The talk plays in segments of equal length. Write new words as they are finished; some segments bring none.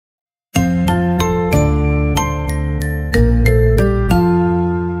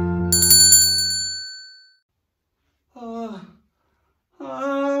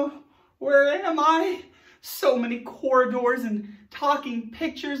many corridors and talking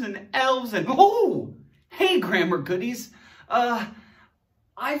pictures and elves and... Oh! Hey, grammar goodies.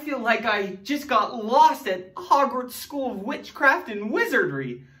 I feel like I just got lost at Hogwarts School of Witchcraft and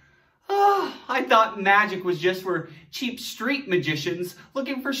Wizardry. I thought magic was just for cheap street magicians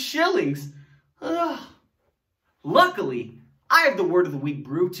looking for shillings. Luckily, I have the word of the week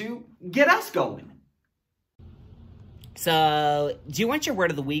brew to get us going. So, do you want your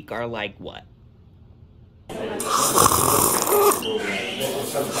word of the week or like what?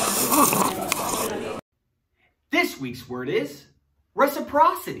 This week's word is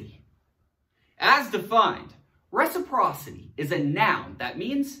reciprocity. As defined, reciprocity is a noun that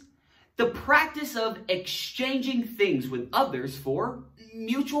means the practice of exchanging things with others for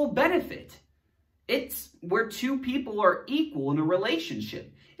mutual benefit. It's where two people are equal in a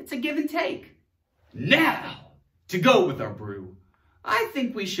relationship. It's a give and take. Now, to go with our brew, I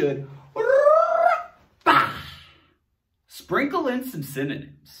think we should sprinkle in some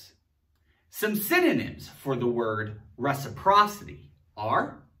synonyms. Some synonyms for the word reciprocity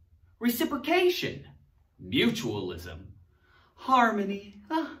are reciprocation, mutualism, harmony,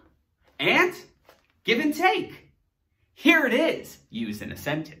 and give and take. Here it is, used in a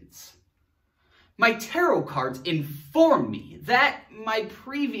sentence. My tarot cards inform me that my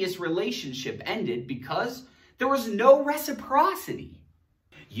previous relationship ended because there was no reciprocity.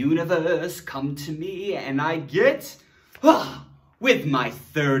 Universe, come to me and I get, with my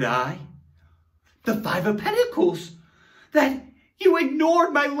third eye, the Five of Pentacles, that you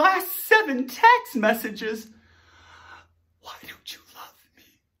ignored my last 7 text messages. Why don't you love me?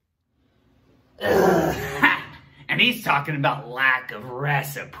 And he's talking about lack of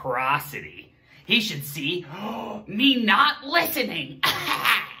reciprocity. He should see me not listening.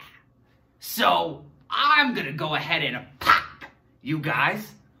 So I'm gonna go ahead and pop you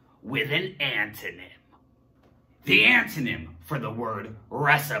guys with an antonym. The antonym for the word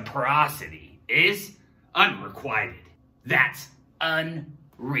reciprocity is unrequited. That's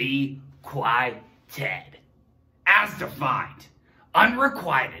unrequited. As defined,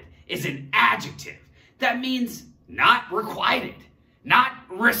 unrequited is an adjective that means not requited, not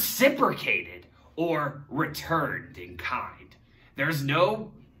reciprocated, or returned in kind. There's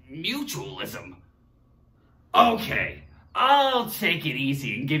no mutualism. Okay, I'll take it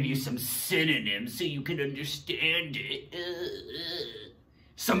easy and give you some synonyms so you can understand it.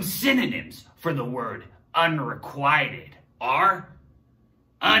 Some synonyms for the word unrequited are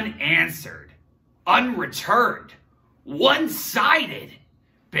unanswered, unreturned, one-sided.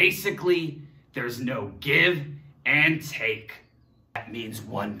 Basically, there's no give and take. That means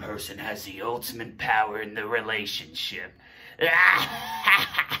one person has the ultimate power in the relationship.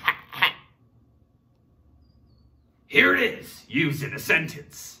 Here it is, used in a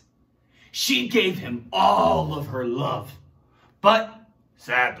sentence. She gave him all of her love, but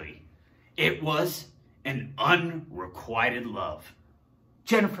sadly, it was an unrequited love.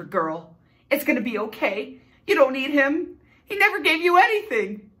 Jennifer, girl, it's gonna be okay. You don't need him. He never gave you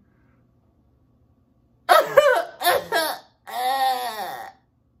anything.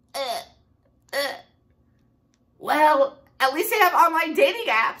 Well, at least they have online dating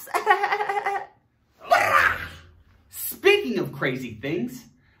apps. Speaking of crazy things,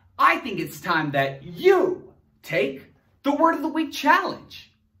 I think it's time that you take the Word of the Week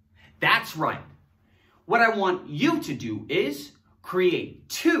challenge. That's right. What I want you to do is create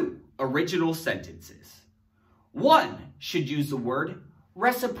 2 original sentences. One should use the word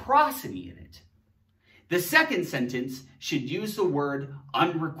reciprocity in it. The second sentence should use the word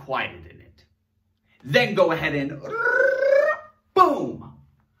unrequited in it. Then go ahead and boom,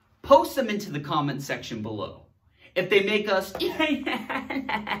 post them into the comment section below. If they make us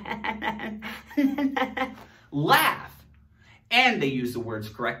laugh and they use the words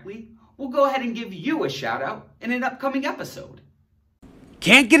correctly, we'll go ahead and give you a shout out in an upcoming episode.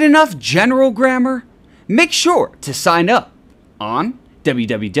 Can't get enough general grammar? Make sure to sign up on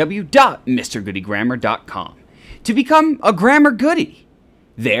www.mrgoodiegrammar.com to become a grammar goodie.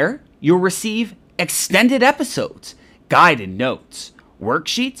 There, you'll receive extended episodes, guided notes,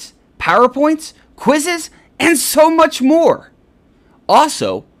 worksheets, PowerPoints, quizzes, and so much more.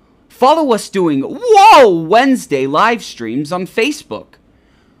 Also, follow us doing Whoa Wednesday live streams on Facebook,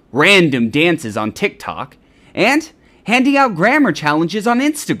 random dances on TikTok, and handing out grammar challenges on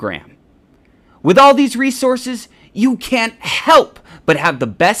Instagram. With all these resources, you can't help but have the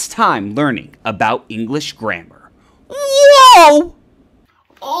best time learning about English grammar. Whoa!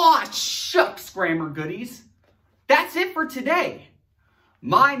 Aw, shucks, grammar goodies. That's it for today.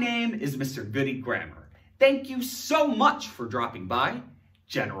 My name is Mr. Goodie Grammar. Thank you so much for dropping by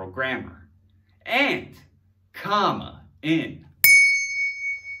General Grammar. And comma, in.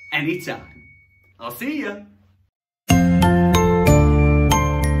 Anytime. I'll see ya.